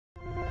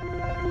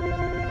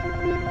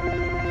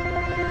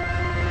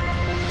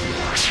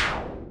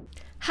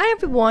Hi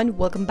everyone,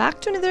 welcome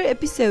back to another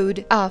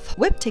episode of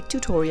Webtech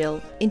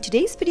Tutorial. In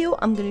today's video,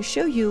 I'm going to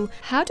show you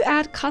how to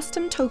add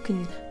custom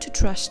token to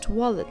Trust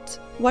Wallet.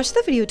 Watch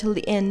the video till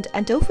the end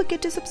and don't forget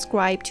to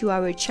subscribe to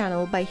our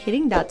channel by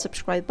hitting that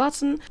subscribe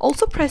button.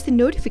 Also press the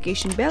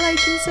notification bell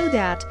icon so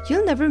that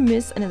you'll never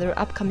miss another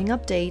upcoming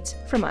update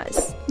from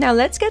us. Now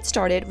let's get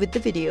started with the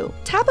video.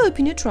 Tap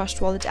open your Trust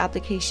Wallet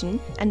application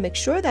and make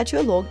sure that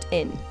you're logged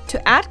in.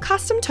 To add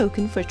custom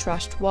token for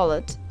Trust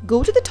Wallet,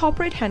 go to the top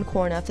right hand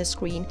corner of the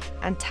screen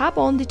and tap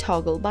on the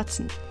toggle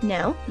button.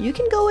 Now you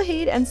can go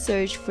ahead and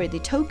search for the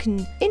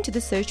token into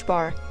the search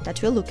bar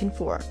that you're looking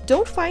for.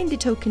 Don't find the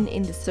token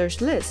in the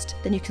search list,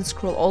 then you can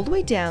scroll all the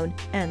way down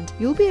and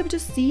you'll be able to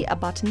see a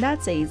button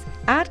that says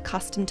Add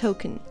Custom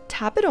Token.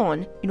 Tap it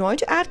on in order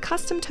to add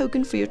custom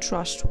token for your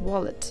Trust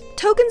Wallet.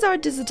 Tokens are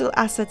digital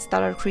assets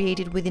that are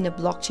created within a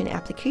blockchain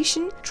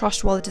application.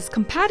 Trust Wallet is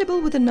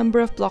compatible with a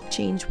number of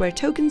blockchains where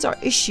tokens are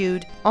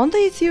issued on the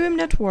Ethereum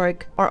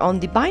network or on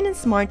the Binance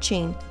Smart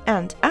Chain,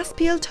 and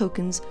SPL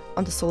tokens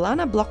on the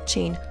Solana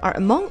blockchain are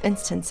among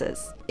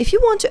instances. If you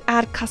want to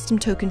add custom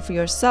token for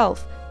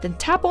yourself, then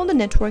tap on the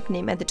network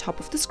name at the top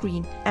of the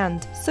screen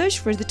and search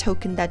for the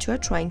token that you are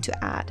trying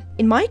to add.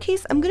 In my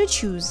case, I'm going to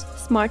choose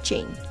Smart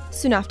Chain.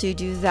 Soon after you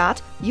do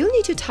that, you'll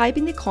need to type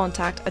in the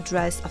contact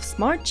address of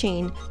Smart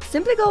Chain.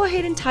 Simply go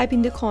ahead and type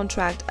in the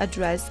contract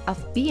address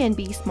of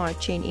BNB Smart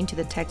Chain into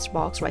the text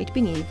box right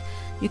beneath.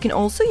 You can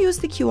also use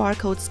the QR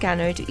code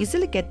scanner to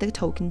easily get the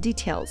token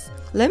details.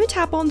 Let me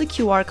tap on the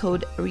QR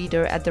code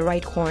reader at the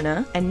right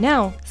corner and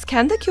now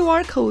scan the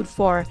QR code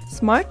for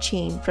Smart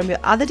Chain from your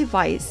other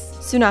device.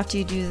 Soon after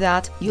you do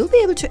that, you'll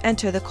be able to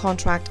enter the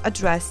contract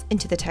address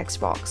into the text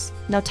box.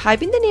 Now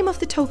type in the name of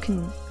the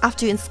token.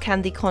 After you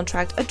scan the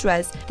contract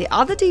address, the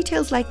other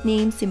details like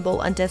name,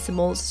 symbol and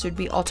decimals should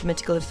be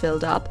automatically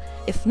filled up.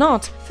 If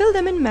not, fill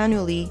them in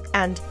manually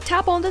and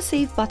tap on the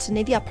save button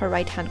in the upper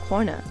right hand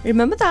corner.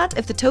 Remember that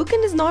if the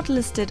token is not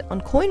listed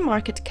on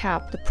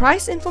CoinMarketCap, the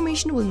price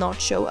information will not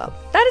show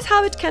up. That is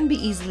how it can be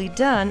easily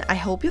done. I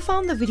hope you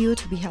found the video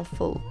to be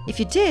helpful. If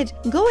you did,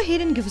 go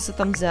ahead and give us a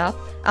thumbs up.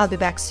 I'll be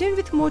back soon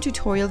with more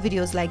tutorial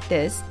videos like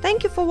this.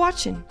 Thank you for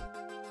watching.